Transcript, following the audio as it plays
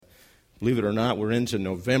Believe it or not, we're into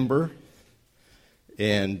November,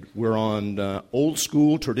 and we're on old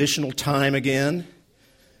school, traditional time again.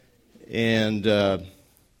 And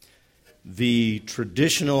the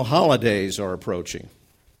traditional holidays are approaching.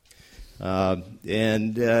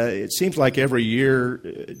 It seems like every year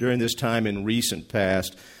during this time in recent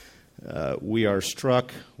past, we are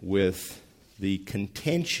struck with the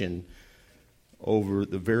contention over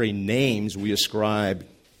the very names we ascribe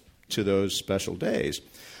to those special days.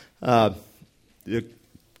 The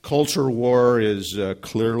culture war is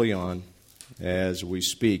clearly on as we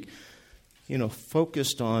speak,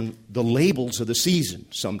 focused on the labels of the season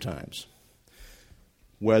sometimes.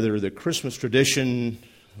 Whether the Christmas tradition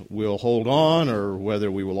will hold on or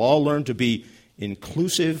whether we will all learn to be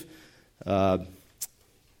inclusive, who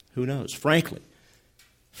knows? Frankly,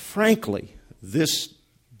 this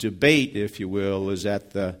debate, if you will, is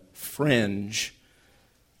at the fringe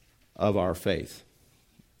of our faith.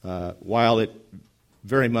 While it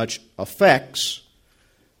very much affects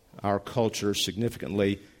our culture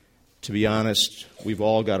significantly, to be honest, we've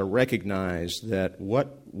all got to recognize that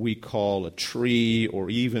what we call a tree, or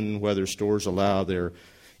even whether stores allow their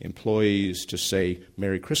employees to say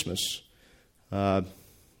Merry Christmas,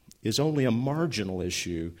 is only a marginal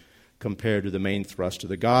issue compared to the main thrust of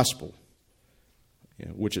the gospel,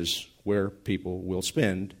 which is where people will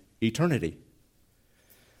spend eternity.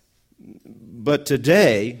 But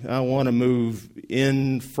today, I want to move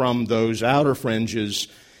in from those outer fringes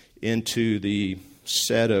into the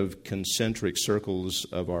set of concentric circles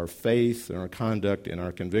of our faith and our conduct and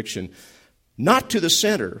our conviction, not to the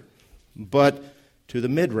center, but to the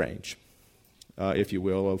mid-range, if you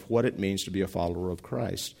will, of what it means to be a follower of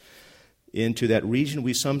Christ, into that region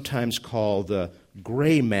we sometimes call the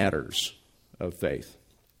gray matters of faith.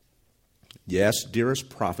 Yes, dearest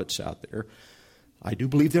prophets out there, I do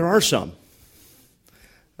believe there are some.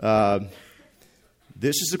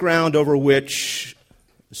 This is the ground over which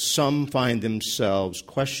some find themselves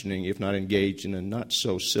questioning, if not engaged in a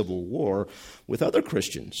not-so-civil war with other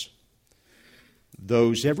Christians.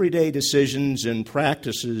 Those everyday decisions and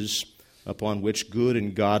practices upon which good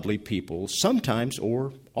and godly people sometimes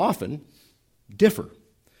or often differ.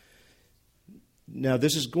 Now,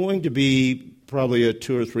 this is going to be probably a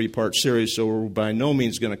 2 or 3 part series, so we're by no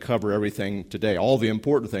means going to cover everything today. All the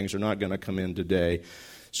important things are not going to come in today.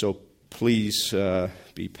 So please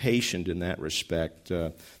be patient in that respect,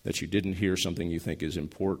 that you didn't hear something you think is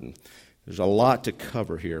important. There's a lot to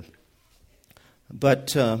cover here.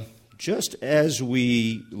 But just as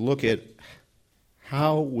we look at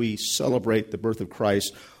how we celebrate the birth of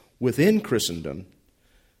Christ within Christendom,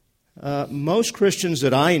 most Christians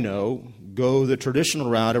that I know go the traditional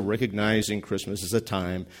route of recognizing Christmas as a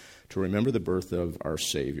time to remember the birth of our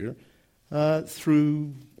Savior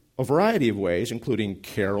through a variety of ways, including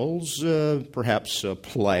carols, perhaps a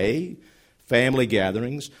play, family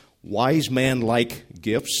gatherings, wise man-like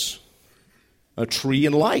gifts, a tree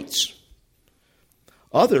and lights.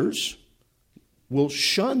 Others will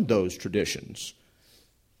shun those traditions,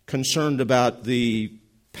 concerned about the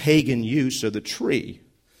pagan use of the tree.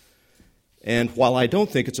 And while I don't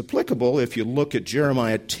think it's applicable, if you look at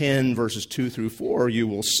Jeremiah 10, verses 2 through 4, you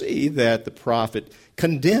will see that the prophet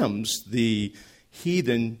condemns the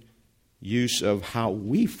heathen use of how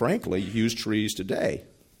we, frankly, use trees today.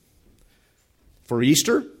 For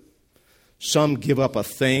Easter, some give up a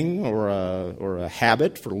thing or a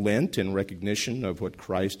habit for Lent in recognition of what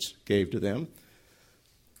Christ gave to them.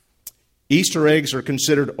 Easter eggs are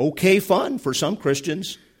considered okay fun for some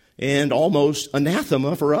Christians and almost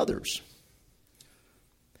anathema for others.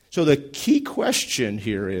 So the key question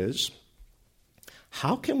here is,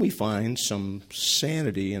 how can we find some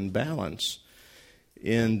sanity and balance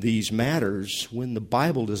in these matters when the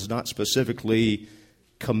Bible does not specifically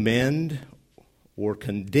commend or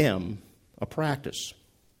condemn a practice?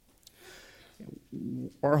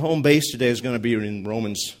 Our home base today is going to be in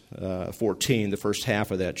Romans 14, the first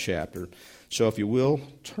half of that chapter. So if you will,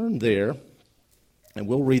 turn there, and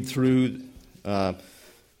we'll read through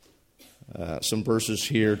some verses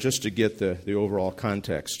here just to get the overall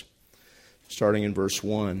context. Starting in verse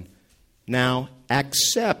 1. Now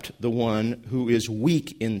accept the one who is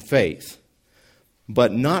weak in faith,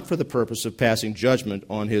 but not for the purpose of passing judgment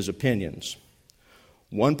on his opinions.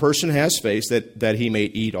 One person has faith that he may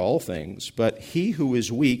eat all things, but he who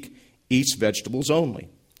is weak eats vegetables only.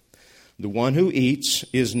 The one who eats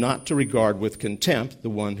is not to regard with contempt the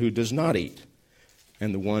one who does not eat.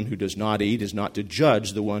 And the one who does not eat is not to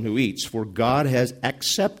judge the one who eats, for God has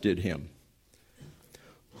accepted him.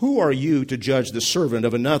 Who are you to judge the servant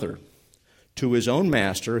of another? To his own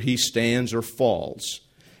master he stands or falls,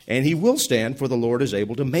 And he will stand, for the Lord is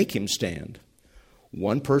able to make him stand.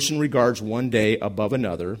 One person regards one day above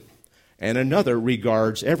another, and another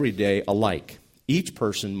regards every day alike. Each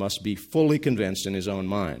person must be fully convinced in his own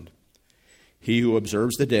mind. He who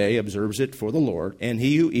observes the day observes it for the Lord, and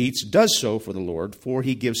he who eats does so for the Lord, for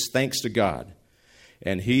he gives thanks to God.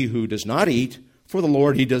 And he who does not eat, for the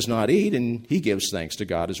Lord he does not eat, and he gives thanks to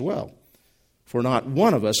God as well. For not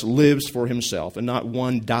one of us lives for himself, and not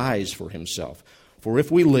one dies for himself. For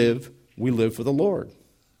if we live for the Lord.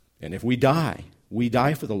 And if we die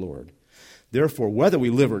for the Lord. Therefore, whether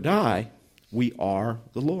we live or die, we are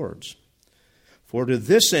the Lord's. For to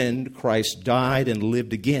this end Christ died and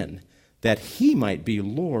lived again, that he might be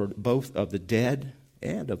Lord both of the dead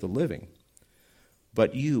and of the living.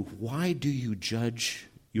 But you, why do you judge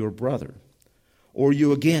your brother? Or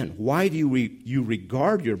you again, why do you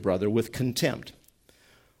regard your brother with contempt?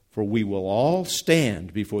 For we will all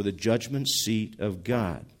stand before the judgment seat of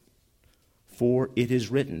God. For it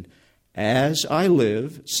is written, as I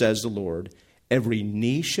live, says the Lord, every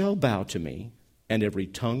knee shall bow to me, and every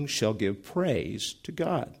tongue shall give praise to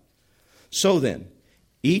God. So then,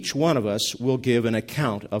 each one of us will give an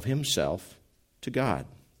account of himself to God.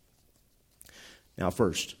 Now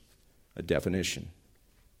first, a definition.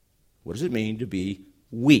 What does it mean to be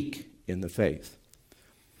weak in the faith?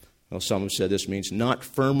 Well, some have said this means not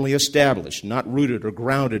firmly established, not rooted or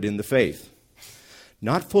grounded in the faith,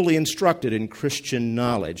 not fully instructed in Christian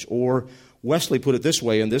knowledge, or Wesley put it this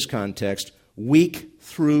way in this context, weak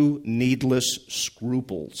through needless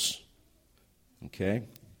scruples. Okay?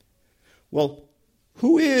 Well,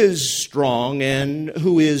 who is strong and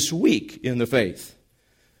who is weak in the faith?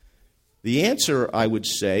 The answer, I would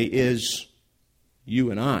say, is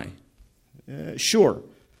you and I. Sure,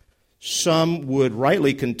 some would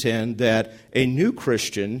rightly contend that a new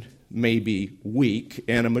Christian may be weak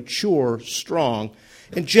and a mature strong,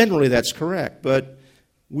 and generally that's correct. But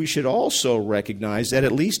we should also recognize that,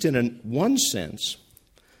 at least in one sense,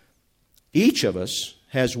 each of us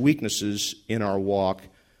has weaknesses in our walk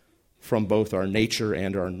from both our nature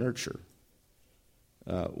and our nurture.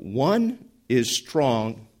 One is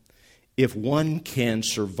strong if one can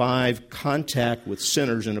survive contact with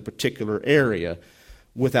sinners in a particular area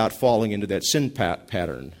without falling into that sin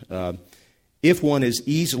pattern. If one is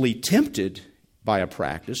easily tempted by a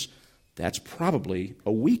practice, that's probably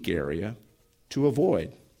a weak area to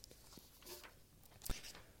avoid.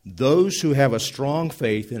 Those who have a strong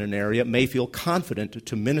faith in an area may feel confident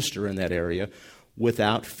to minister in that area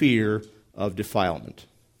without fear of defilement.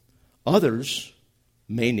 Others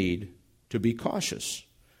may need to be cautious.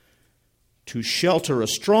 To shelter a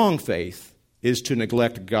strong faith is to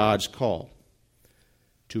neglect God's call.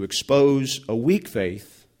 To expose a weak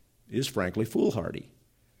faith is frankly foolhardy.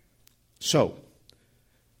 So,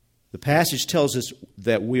 the passage tells us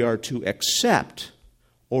that we are to accept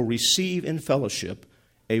or receive in fellowship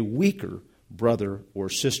a weaker brother or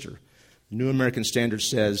sister. The New American Standard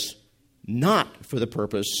says, not for the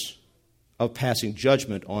purpose of passing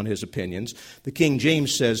judgment on his opinions. The King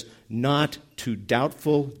James says, not to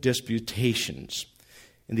doubtful disputations.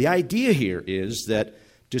 And the idea here is that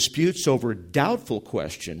disputes over doubtful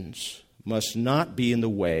questions must not be in the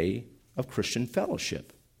way of Christian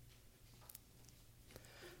fellowship.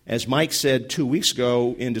 As Mike said 2 weeks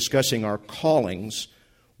ago in discussing our callings,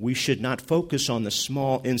 we should not focus on the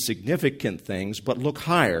small, insignificant things, but look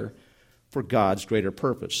higher for God's greater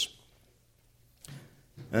purpose.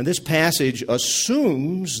 And this passage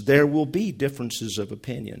assumes there will be differences of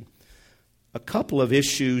opinion. A couple of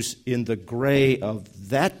issues in the gray of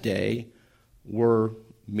that day were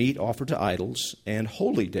meat offered to idols and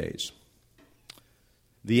holy days.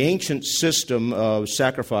 The ancient system of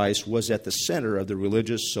sacrifice was at the center of the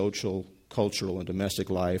religious, social, cultural, and domestic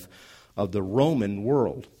life of the Roman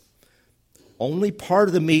world. Only part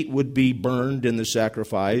of the meat would be burned in the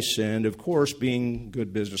sacrifice, and of course, being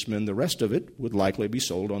good businessmen, the rest of it would likely be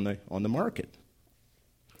sold on the market.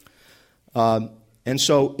 And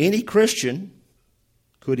so any Christian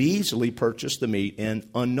could easily purchase the meat and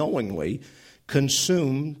unknowingly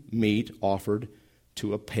consume meat offered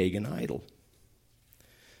to a pagan idol.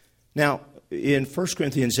 Now, in 1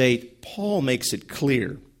 Corinthians 8, Paul makes it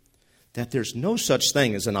clear that there's no such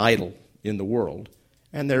thing as an idol in the world,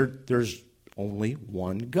 and there's only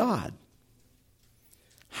one God.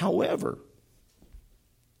 However,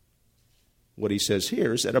 what he says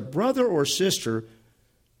here is that a brother or sister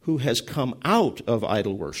who has come out of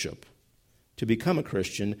idol worship to become a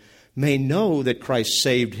Christian may know that Christ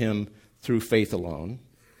saved him through faith alone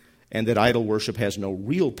and that idol worship has no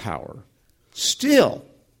real power. Still,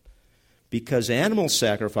 because animal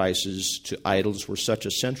sacrifices to idols were such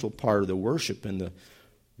a central part of the worship in the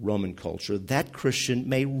Roman culture, that Christian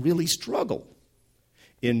may really struggle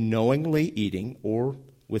in knowingly eating or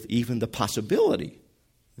with even the possibility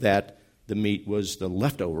that the meat was the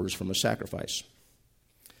leftovers from a sacrifice.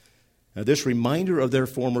 Now, this reminder of their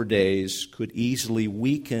former days could easily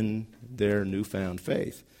weaken their newfound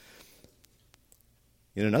faith.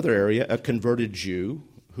 In another area, a converted Jew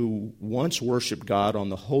who once worshiped God on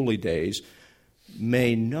the holy days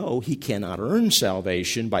may know he cannot earn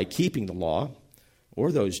salvation by keeping the law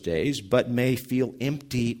or those days, but may feel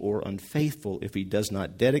empty or unfaithful if he does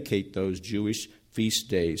not dedicate those Jewish feast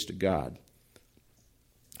days to God.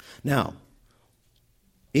 Now,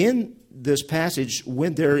 in this passage,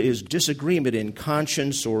 when there is disagreement in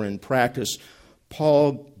conscience or in practice,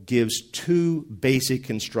 Paul gives two basic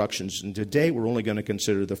instructions, and today we're only going to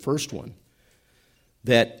consider the first one,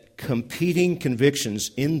 that competing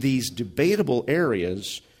convictions in these debatable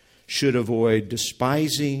areas should avoid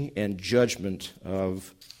despising and judgment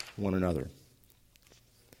of one another.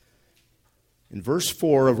 In verse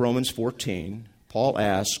 4 of Romans 14, Paul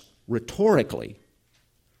asks rhetorically,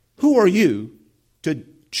 "Who are you to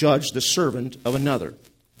judge the servant of another?"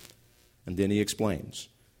 And then he explains,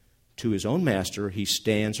 "To his own master he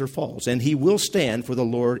stands or falls, and he will stand, for the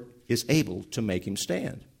Lord is able to make him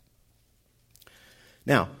stand."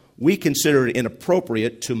 Now, we consider it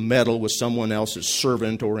inappropriate to meddle with someone else's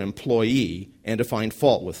servant or employee and to find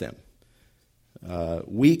fault with them.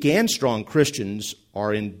 Weak and strong Christians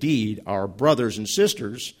are indeed our brothers and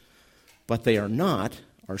sisters, but they are not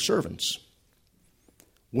our servants.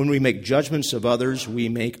 When we make judgments of others, we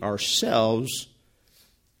make ourselves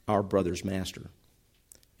our brother's master,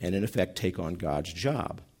 and in effect take on God's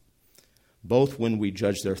job. Both when we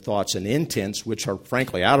judge their thoughts and intents, which are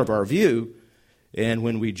frankly out of our view, and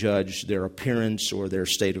when we judge their appearance or their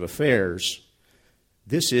state of affairs,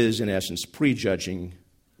 this is, in essence, prejudging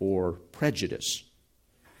or prejudice.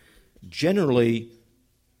 Generally,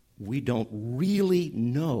 we don't really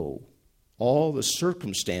know all the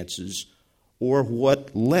circumstances or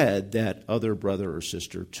what led that other brother or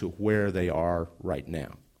sister to where they are right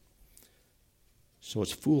now. So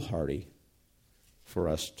it's foolhardy for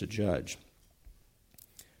us to judge.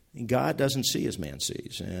 And God doesn't see as man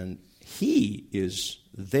sees, and He is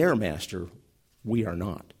their master. We are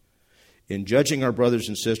not. In judging our brothers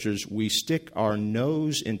and sisters, we stick our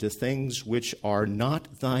nose into things which are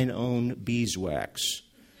not thine own beeswax,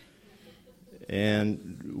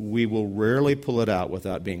 and we will rarely pull it out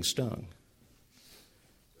without being stung.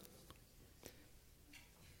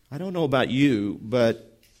 I don't know about you,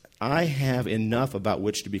 but I have enough about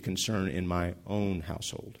which to be concerned in my own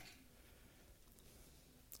household.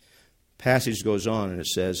 Passage goes on and it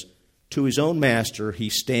says, "To his own master he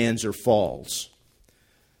stands or falls."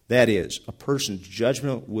 That is, a person's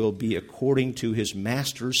judgment will be according to his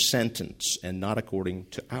master's sentence and not according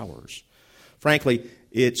to ours. Frankly,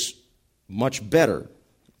 it's much better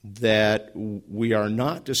that we are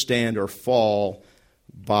not to stand or fall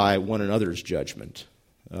by one another's judgment,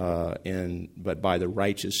 but by the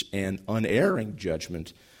righteous and unerring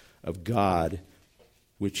judgment of God,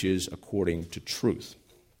 which is according to truth.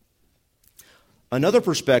 Another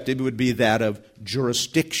perspective would be that of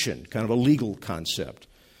jurisdiction, kind of a legal concept.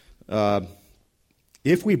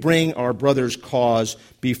 If we bring our brother's cause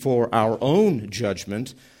before our own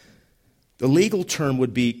judgment, the legal term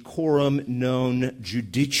would be coram non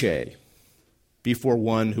judice, before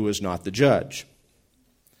one who is not the judge.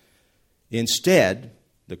 Instead,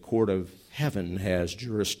 the court of heaven has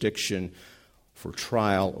jurisdiction for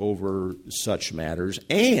trial over such matters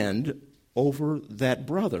and over that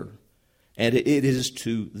brother. And it is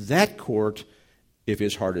to that court, if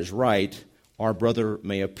his heart is right, our brother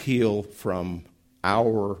may appeal from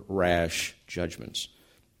our rash judgments.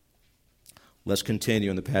 Let's continue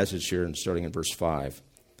in the passage here, and starting in verse 5.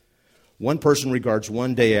 "One person regards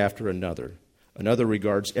one day after another. Another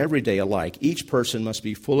regards every day alike. Each person must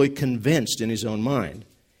be fully convinced in his own mind.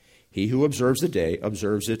 He who observes the day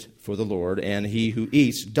observes it for the Lord, and he who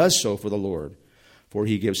eats does so for the Lord. For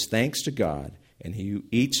he gives thanks to God, and he who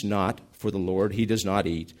eats not for the Lord, he does not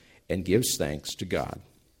eat, and gives thanks to God."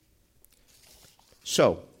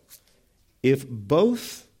 So, if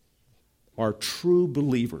both are true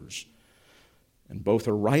believers, and both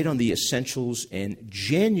are right on the essentials and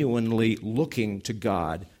genuinely looking to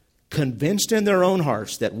God, convinced in their own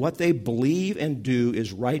hearts that what they believe and do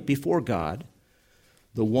is right before God,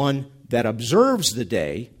 the one that observes the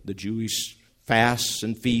day, the Jewish fasts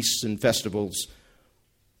and feasts and festivals,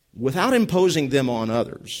 without imposing them on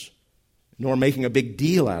others, nor making a big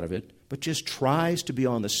deal out of it, but just tries to be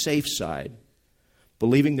on the safe side,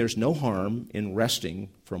 believing there's no harm in resting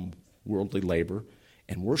from worldly labor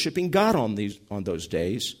and worshiping God on those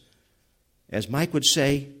days, as Mike would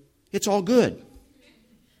say, it's all good.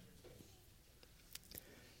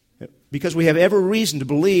 Because we have every reason to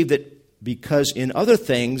believe that because in other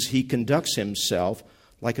things he conducts himself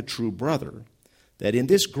like a true brother, that in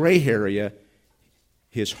this gray area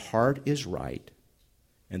his heart is right,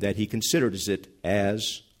 and that he considers it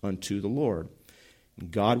as unto the Lord.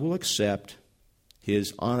 And God will accept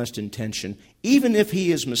his honest intention, even if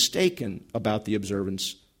he is mistaken about the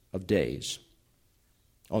observance of days.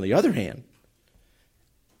 On the other hand,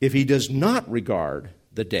 if he does not regard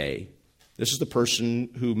the day, this is the person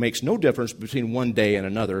who makes no difference between one day and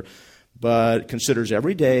another, but considers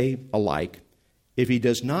every day alike. If he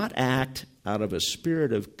does not act out of a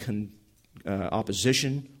spirit of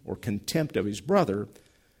opposition or contempt of his brother,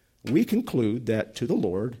 we conclude that to the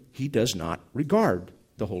Lord he does not regard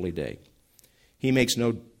the holy day. He makes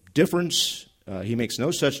no difference. He makes no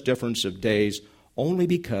such difference of days only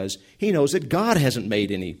because he knows that God hasn't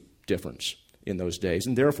made any difference in those days,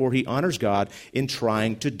 and therefore he honors God in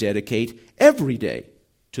trying to dedicate every day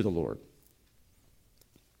to the Lord.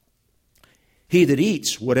 He that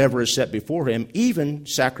eats whatever is set before him, even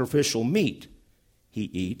sacrificial meat, he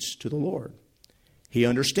eats to the Lord. He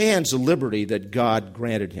understands the liberty that God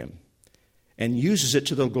granted him and uses it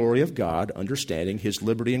to the glory of God, understanding his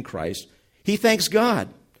liberty in Christ. He thanks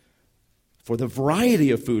God for the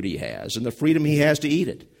variety of food he has and the freedom he has to eat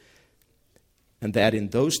it, and that in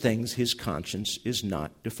those things his conscience is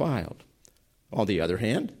not defiled. On the other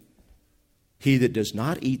hand, he that does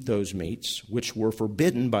not eat those meats which were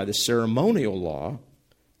forbidden by the ceremonial law,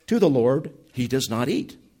 to the Lord he does not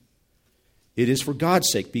eat. It is for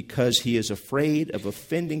God's sake, because he is afraid of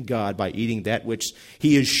offending God by eating that which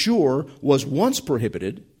he is sure was once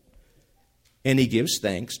prohibited, and he gives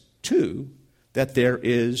thanks, too, that there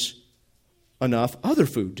is enough other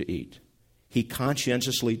food to eat. He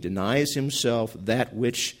conscientiously denies himself that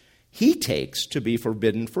which he takes to be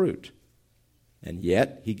forbidden fruit. And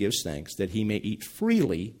yet he gives thanks that he may eat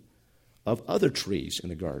freely of other trees in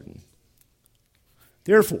the garden.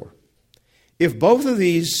 Therefore, if both of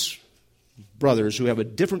these brothers who have a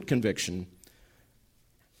different conviction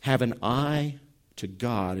have an eye to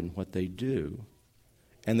God in what they do,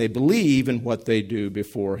 and they believe in what they do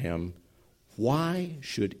before him, why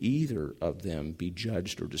should either of them be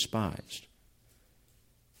judged or despised?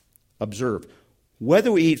 Observe,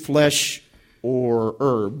 whether we eat flesh or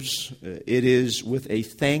herbs, it is with a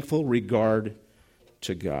thankful regard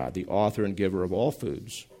to God, the author and giver of all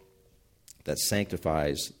foods, that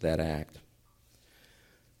sanctifies that act.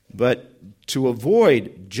 But to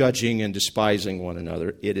avoid judging and despising one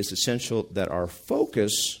another, it is essential that our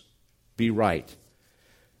focus be right.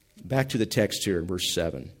 Back to the text here in verse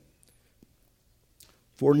 7.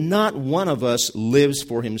 For not one of us lives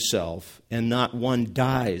for himself, and not one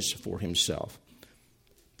dies for himself.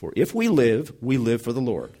 For if we live for the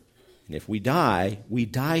Lord. And if we die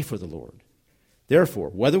for the Lord. Therefore,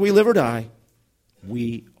 whether we live or die,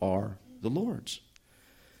 we are the Lord's.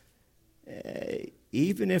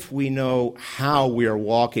 Even if we know how we are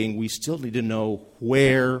walking, we still need to know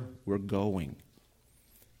where we're going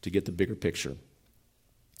to get the bigger picture.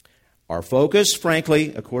 Our focus,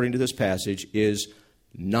 frankly, according to this passage, is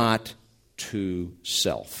not to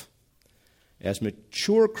self. As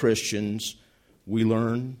mature Christians, we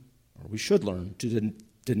learn, or we should learn, to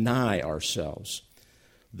deny ourselves.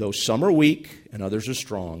 Though some are weak and others are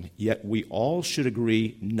strong, yet we all should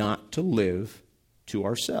agree not to live to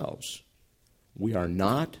ourselves. We are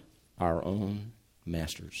not our own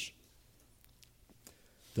masters.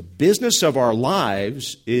 The business of our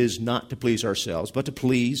lives is not to please ourselves, but to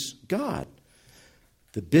please God.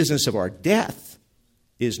 The business of our death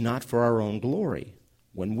is not for our own glory.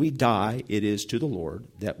 When we die, it is to the Lord,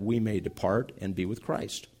 that we may depart and be with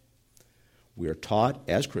Christ. We are taught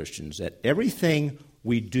as Christians that everything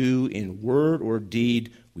we do in word or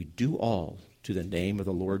deed, we do all to the name of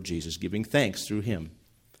the Lord Jesus, giving thanks through him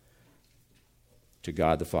to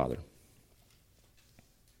God the Father.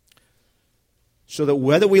 So that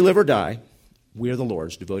whether we live or die, we are the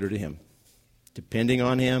Lord's, devoted to him, depending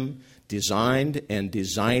on him, designed and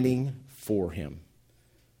designing for him.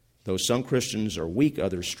 Though some Christians are weak,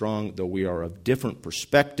 others strong, though we are of different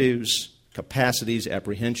perspectives, capacities,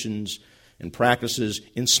 apprehensions, and practices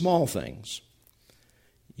in small things,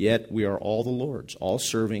 yet we are all the Lord's, all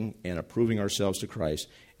serving and approving ourselves to Christ,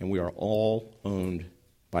 and we are all owned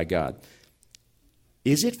by God.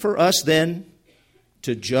 Is it for us then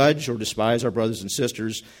to judge or despise our brothers and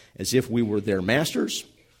sisters as if we were their masters?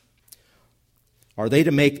 Are they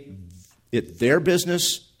to make it their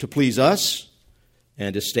business to please us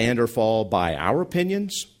and to stand or fall by our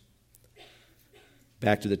opinions?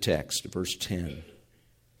 Back to the text, verse 10.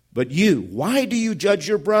 But you, why do you judge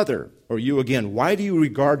your brother? Or you again, why do you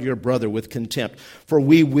regard your brother with contempt? For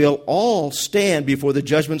we will all stand before the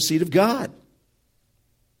judgment seat of God.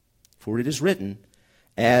 For it is written,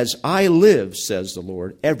 as I live, says the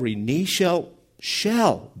Lord, every knee shall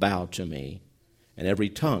bow to me, and every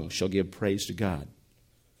tongue shall give praise to God.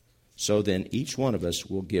 So then each one of us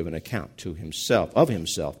will give an account to himself, of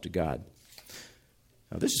himself to God.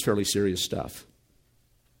 Now this is fairly serious stuff.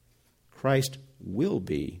 Christ will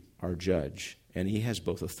be our judge, and he has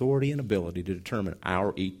both authority and ability to determine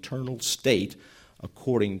our eternal state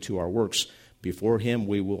according to our works. Before him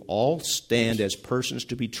we will all stand as persons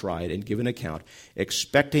to be tried and give an account,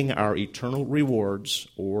 expecting our eternal rewards,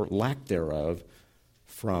 or lack thereof,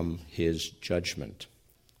 from his judgment.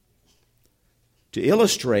 To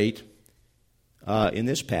illustrate, in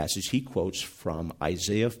this passage, he quotes from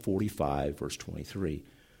Isaiah 45, verse 23,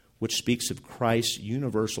 which speaks of Christ's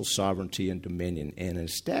universal sovereignty and dominion, and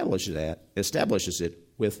establishes it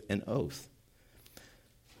with an oath.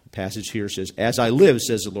 The passage here says, as I live,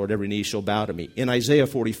 says the Lord, every knee shall bow to me. In Isaiah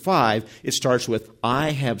 45, it starts with,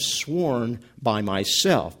 I have sworn by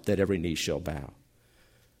myself that every knee shall bow.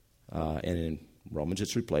 And in Romans,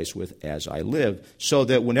 it's replaced with, as I live. So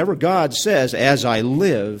that whenever God says, as I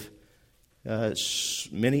live,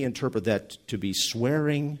 many interpret that to be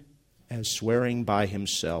swearing by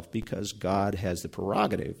himself, because God has the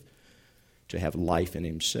prerogative to have life in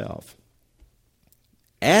himself.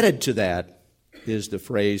 Added to that is the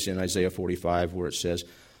phrase in Isaiah 45 where it says,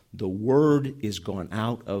 the word is gone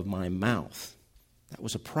out of my mouth. That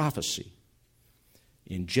was a prophecy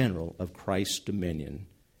in general of Christ's dominion,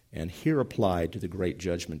 and here applied to the great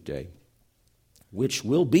judgment day, which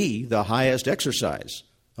will be the highest exercise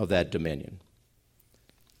of that dominion.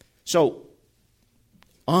 So,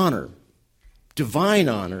 honor, divine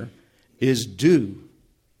honor, is due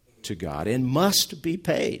to God and must be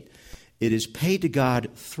paid. It is paid to God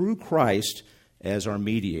through Christ as our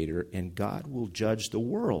mediator, and God will judge the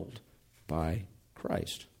world by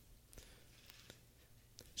Christ.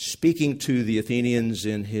 Speaking to the Athenians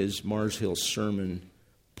in his Mars Hill sermon,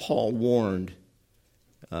 Paul warned,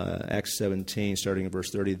 Acts 17, starting in verse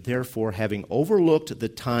 30, therefore, having overlooked the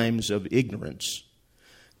times of ignorance,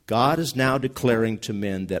 God is now declaring to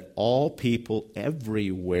men that all people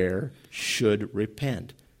everywhere should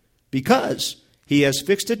repent, because he has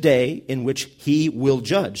fixed a day in which he will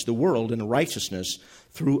judge the world in righteousness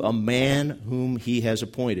through a man whom he has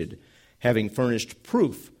appointed, having furnished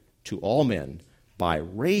proof to all men by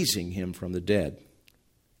raising him from the dead.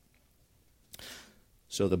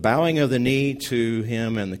 So the bowing of the knee to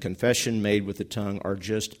him and the confession made with the tongue are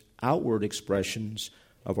just outward expressions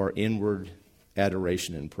of our inward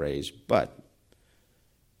adoration and praise. But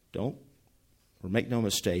make no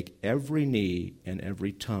mistake, every knee and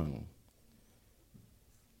every tongue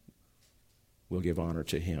will give honor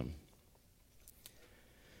to him.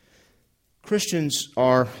 Christians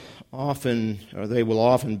will often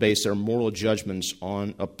base their moral judgments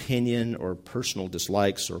on opinion or personal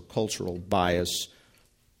dislikes or cultural bias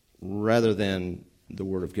rather than the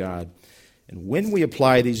Word of God. And when we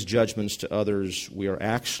apply these judgments to others, we are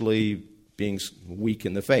actually being weak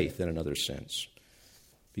in the faith in another sense,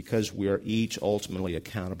 because we are each ultimately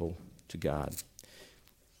accountable to God.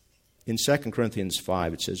 In 2 Corinthians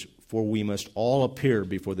 5, it says, for we must all appear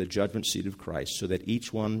before the judgment seat of Christ, so that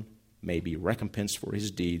each one may be recompensed for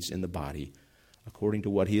his deeds in the body, according to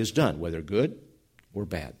what he has done, whether good or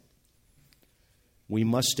bad. We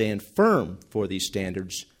must stand firm for these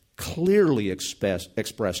standards, clearly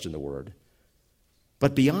expressed in the Word.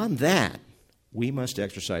 But beyond that, we must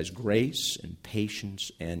exercise grace and patience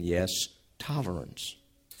and, yes, tolerance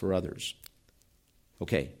for others.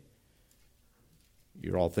 Okay,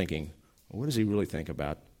 you're all thinking, well, what does he really think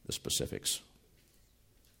about the specifics?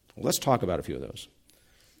 Well, let's talk about a few of those.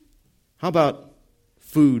 How about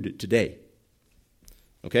food today?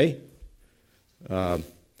 Okay? I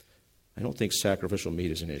don't think sacrificial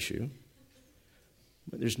meat is an issue.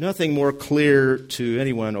 But there's nothing more clear to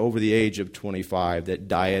anyone over the age of 25 that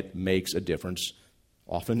diet makes a difference,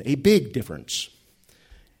 often a big difference.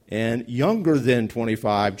 And younger than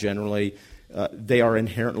 25, generally, they are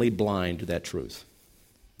inherently blind to that truth.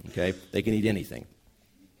 Okay? They can eat anything.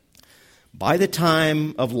 By the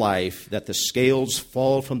time of life that the scales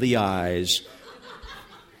fall from the eyes,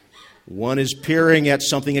 one is peering at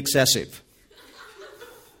something excessive,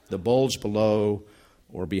 the bulge below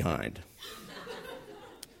or behind.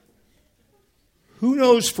 Who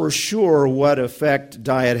knows for sure what effect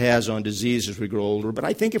diet has on disease as we grow older, but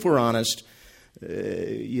I think if we're honest,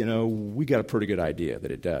 we got a pretty good idea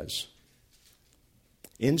that it does.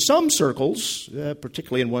 In some circles,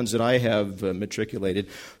 particularly in ones that I have matriculated,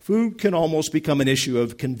 food can almost become an issue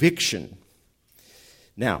of conviction.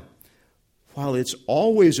 Now, while it's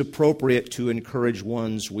always appropriate to encourage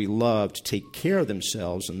ones we love to take care of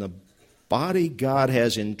themselves and the body God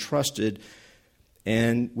has entrusted,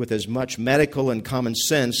 and with as much medical and common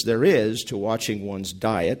sense there is to watching one's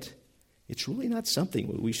diet, it's really not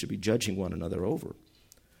something we should be judging one another over.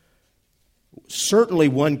 Certainly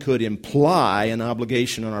one could imply an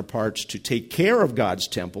obligation on our parts to take care of God's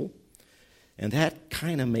temple, and that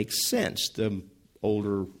kind of makes sense the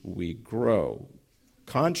older we grow.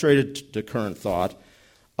 Contrary to current thought,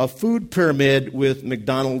 a food pyramid with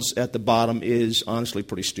McDonald's at the bottom is honestly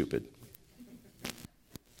pretty stupid.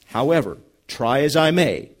 However, try as I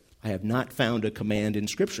may, I have not found a command in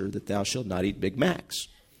Scripture that thou shalt not eat Big Macs.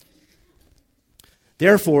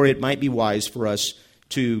 Therefore, it might be wise for us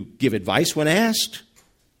to give advice when asked,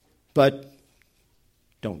 but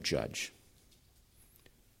don't judge.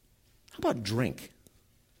 How about drink?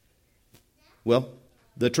 Well,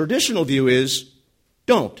 the traditional view is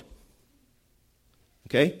don't.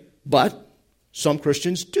 Okay? But some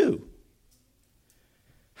Christians do.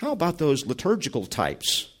 How about those liturgical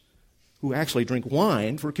types who actually drink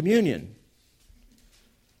wine for communion?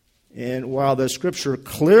 And while the Scripture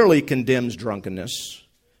clearly condemns drunkenness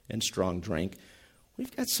and strong drink,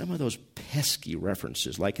 we've got some of those pesky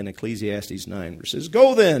references, like in Ecclesiastes 9, where it says,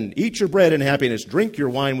 "Go then, eat your bread in happiness, drink your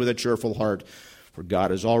wine with a cheerful heart, for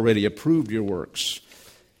God has already approved your works."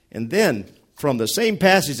 And then, from the same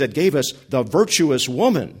passage that gave us the virtuous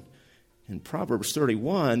woman, in Proverbs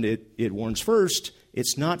 31, it warns first,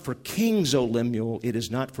 "It's not for kings, O Lemuel, it is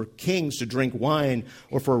not for kings to drink wine,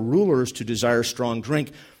 or for rulers to desire strong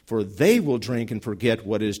drink, for they will drink and forget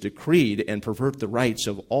what is decreed and pervert the rights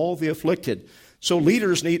of all the afflicted." So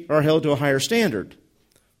leaders are held to a higher standard.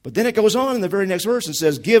 But then it goes on in the very next verse and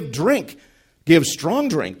says, "Give drink, give strong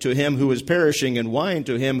drink to him who is perishing, and wine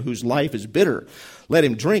to him whose life is bitter. Let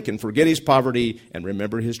him drink and forget his poverty and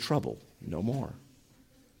remember his trouble no more."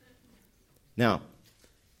 Now,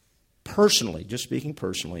 personally, just speaking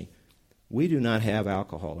personally, we do not have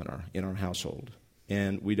alcohol in our household,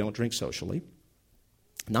 and we don't drink socially.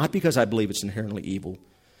 Not because I believe it's inherently evil,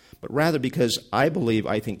 but rather because I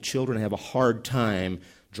think children have a hard time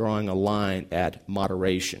drawing a line at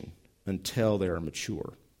moderation until they are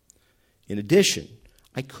mature. In addition,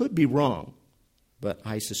 I could be wrong, but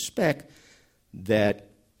I suspect that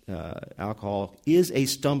alcohol is a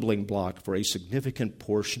stumbling block for a significant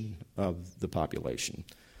portion of the population.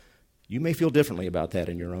 You may feel differently about that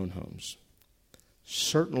in your own homes.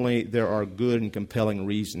 Certainly, there are good and compelling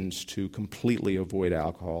reasons to completely avoid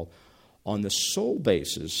alcohol on the sole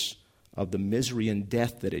basis of the misery and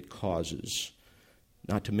death that it causes,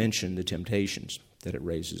 not to mention the temptations that it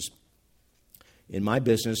raises. In my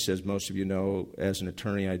business, as most of you know, as an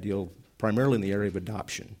attorney, I deal primarily in the area of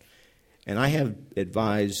adoption. And I have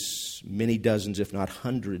advised many dozens, if not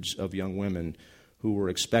hundreds, of young women who were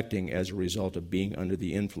expecting as a result of being under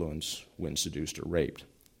the influence when seduced or raped.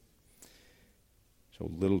 So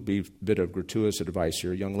a little bit of gratuitous advice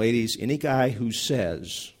here. Young ladies, any guy who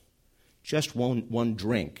says just one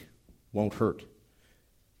drink won't hurt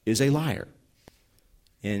is a liar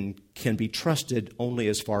and can be trusted only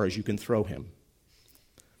as far as you can throw him.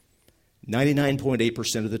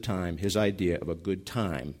 99.8% of the time, his idea of a good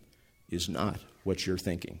time is not what you're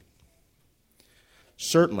thinking.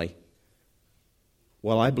 Certainly,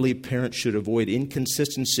 while I believe parents should avoid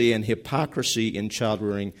inconsistency and hypocrisy in child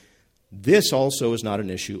rearing, this also is not an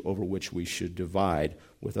issue over which we should divide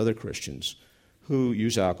with other Christians who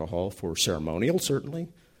use alcohol for ceremonial, certainly,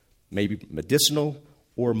 maybe medicinal,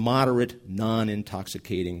 or moderate,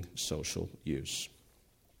 non-intoxicating social use.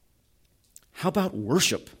 How about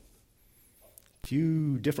worship?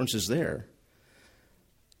 Few differences there.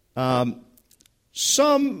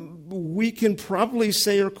 Some we can probably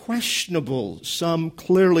say are questionable, some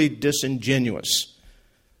clearly disingenuous,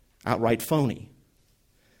 outright phony.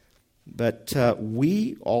 But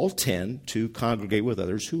we all tend to congregate with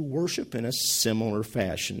others who worship in a similar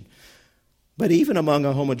fashion. But even among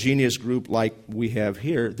a homogeneous group like we have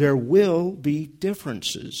here, there will be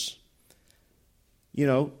differences. You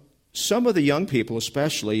know, some of the young people,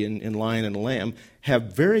 especially in Lion and Lamb,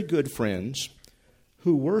 have very good friends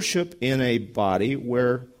who worship in a body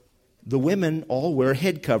where the women all wear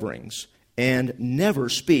head coverings and never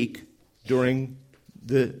speak during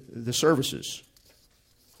the services.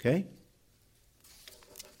 Okay?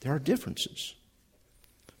 There are differences.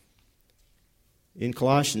 In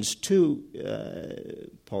Colossians 2,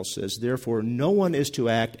 Paul says, "Therefore no one is to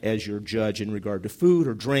act as your judge in regard to food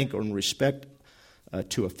or drink or in respect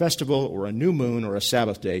to a festival or a new moon or a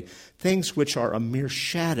Sabbath day, things which are a mere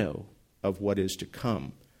shadow of what is to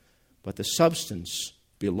come. But the substance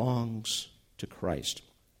belongs to Christ.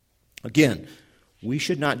 Again, we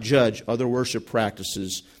should not judge other worship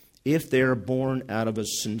practices if they are born out of a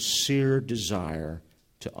sincere desire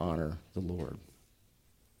to honor the Lord.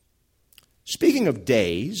 Speaking of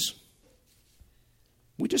days,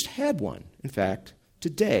 we just had one. In fact,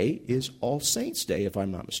 today is All Saints' Day, if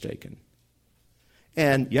I'm not mistaken.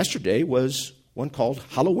 And yesterday was one called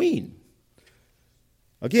Halloween.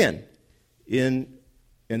 Again, and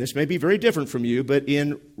this may be very different from you, but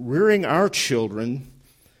in rearing our children,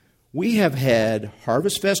 we have had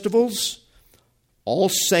harvest festivals, All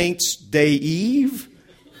Saints' Day Eve,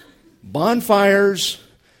 bonfires,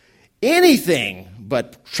 anything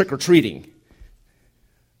but trick-or-treating,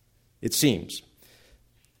 it seems.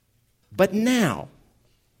 But now,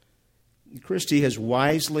 Christy has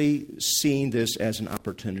wisely seen this as an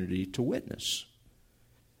opportunity to witness.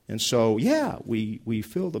 And so, we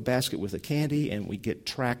fill the basket with the candy and we get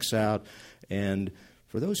tracts out. And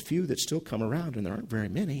for those few that still come around, and there aren't very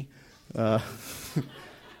many,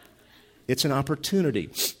 it's an opportunity.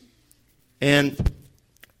 And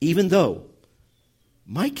even though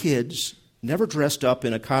my kids never dressed up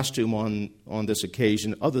in a costume on this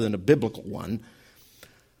occasion other than a biblical one,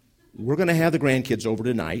 we're going to have the grandkids over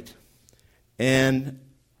tonight. And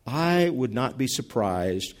I would not be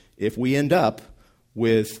surprised if we end up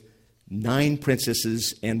with 9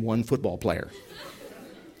 princesses and 1 football player.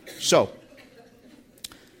 So,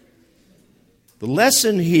 the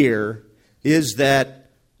lesson here is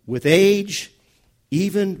that with age,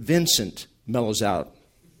 even Vincent mellows out.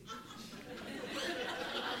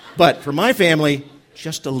 But for my family,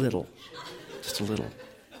 just a little. Just a little.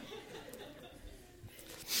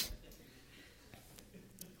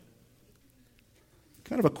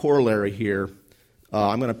 Kind of a corollary here.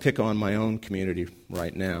 I'm going to pick on my own community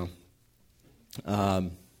right now.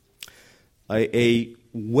 A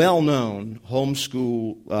well-known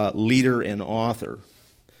homeschool leader and author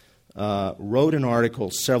wrote an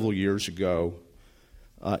article several years ago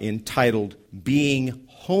entitled Being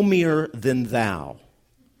Homier Than Thou,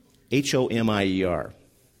 Homier.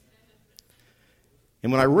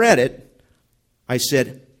 And when I read it, I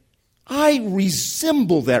said, I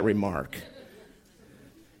resemble that remark.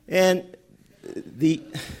 And the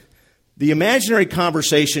imaginary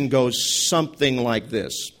conversation goes something like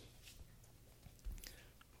this.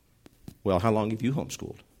 Well, how long have you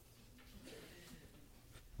homeschooled?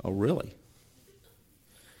 Oh, really?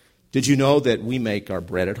 Did you know that we make our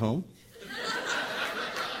bread at home?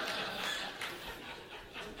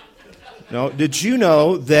 No. Did you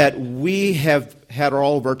know that we have had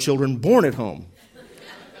all of our children born at home?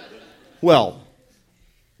 Well,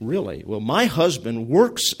 really? Well, my husband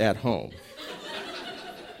works at home.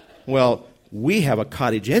 Well, we have a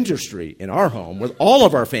cottage industry in our home with all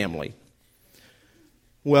of our family.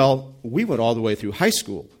 Well, we went all the way through high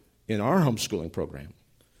school in our homeschooling program.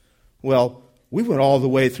 Well, we went all the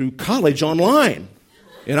way through college online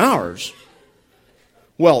in ours.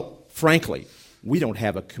 Well, frankly, we don't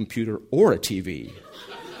have a computer or a TV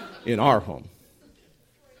in our home.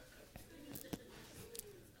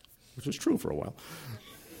 Which was true for a while.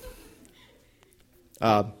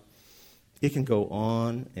 It can go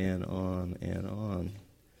on and on and on.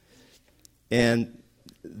 And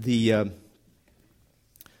the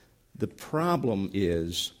problem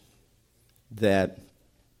is that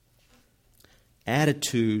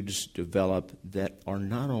attitudes develop that are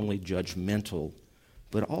not only judgmental,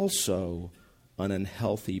 but also an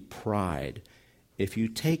unhealthy pride if you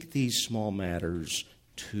take these small matters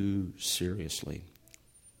too seriously.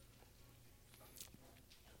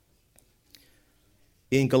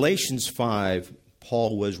 In Galatians 5,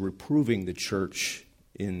 Paul was reproving the church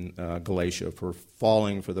in Galatia for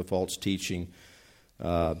falling for the false teaching,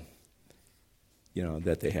 that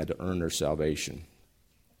they had to earn their salvation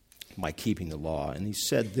by keeping the law. And he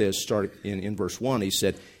said this, start in verse 1, he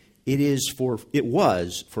said, It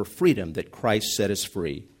was for freedom that Christ set us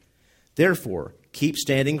free. Therefore, keep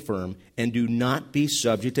standing firm and do not be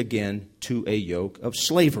subject again to a yoke of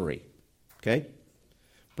slavery. Okay?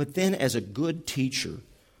 But then, as a good teacher,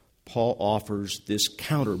 Paul offers this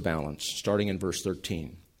counterbalance, starting in verse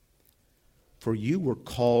 13. For you were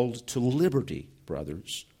called to liberty,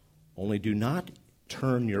 brothers. Only do not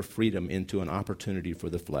turn your freedom into an opportunity for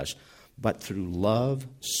the flesh, but through love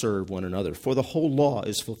serve one another. For the whole law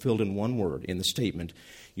is fulfilled in one word, in the statement,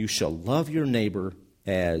 you shall love your neighbor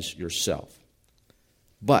as yourself.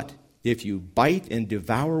 But if you bite and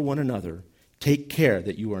devour one another, take care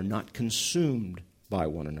that you are not consumed by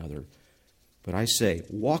one another. But I say,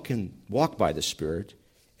 walk by the Spirit,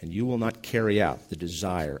 and you will not carry out the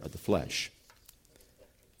desire of the flesh.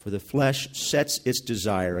 For the flesh sets its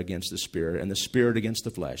desire against the Spirit, and the Spirit against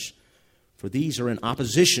the flesh. For these are in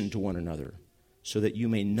opposition to one another, so that you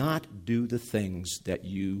may not do the things that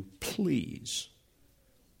you please.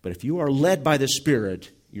 But if you are led by the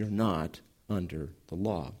Spirit, you're not under the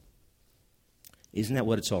law. Isn't that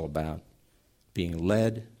what it's all about? Being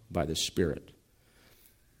led by the Spirit.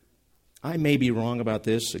 I may be wrong about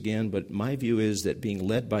this again, but my view is that being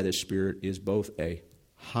led by the Spirit is both a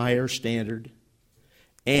higher standard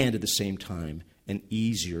and at the same time an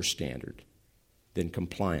easier standard than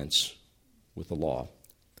compliance with the law.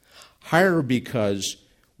 Higher because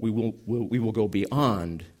we will go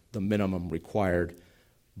beyond the minimum required,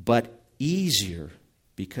 but easier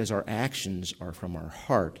because our actions are from our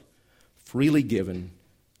heart, freely given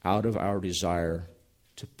out of our desire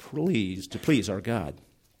to please our God.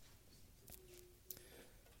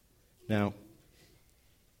 Now,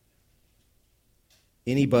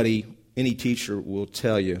 any teacher will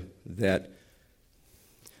tell you that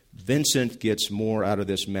Vincent gets more out of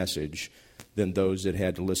this message than those that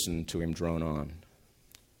had to listen to him drone on.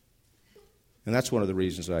 And that's one of the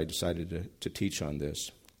reasons I decided to teach on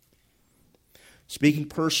this. Speaking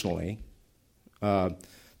personally,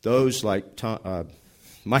 those like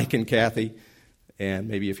Mike and Kathy, and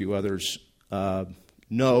maybe a few others,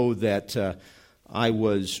 know that I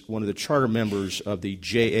was one of the charter members of the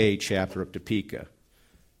JA chapter of Topeka,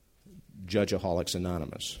 Judgeaholics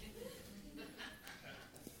Anonymous.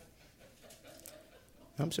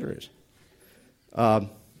 I'm serious. And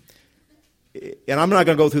I'm not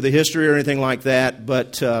going to go through the history or anything like that,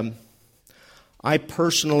 but I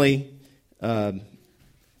personally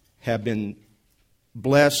have been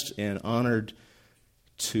blessed and honored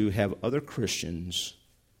to have other Christians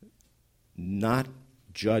not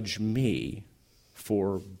judge me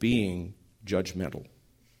for being judgmental.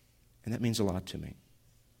 And that means a lot to me.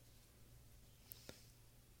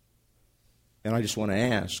 And I just want to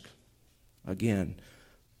ask, again,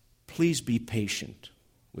 please be patient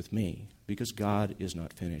with me, because God is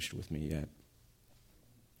not finished with me yet.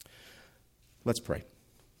 Let's pray.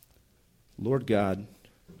 Lord God,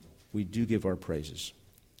 we do give our praises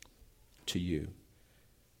to you.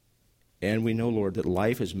 And we know, Lord, that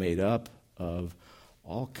life is made up of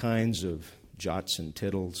all kinds of jots and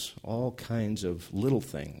tittles, all kinds of little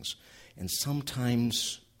things. And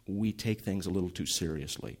sometimes we take things a little too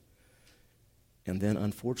seriously. And then,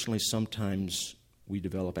 unfortunately, sometimes we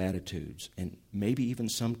develop attitudes. And maybe even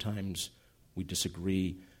sometimes we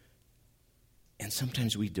disagree. And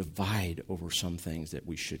sometimes we divide over some things that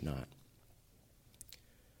we should not.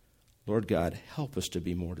 Lord God, help us to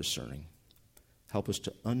be more discerning. Help us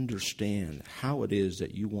to understand how it is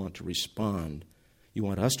that you want to respond. You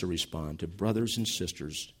want us to respond to brothers and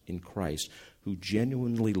sisters in Christ who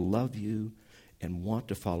genuinely love you and want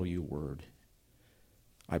to follow your word.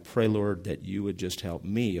 I pray, Lord, that you would just help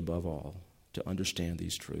me, above all, to understand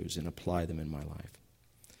these truths and apply them in my life.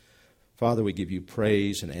 Father, we give you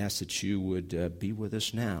praise and ask that you would be with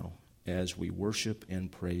us now as we worship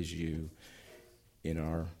and praise you in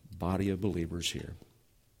our body of believers here.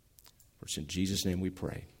 For it's in Jesus' name we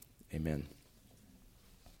pray. Amen.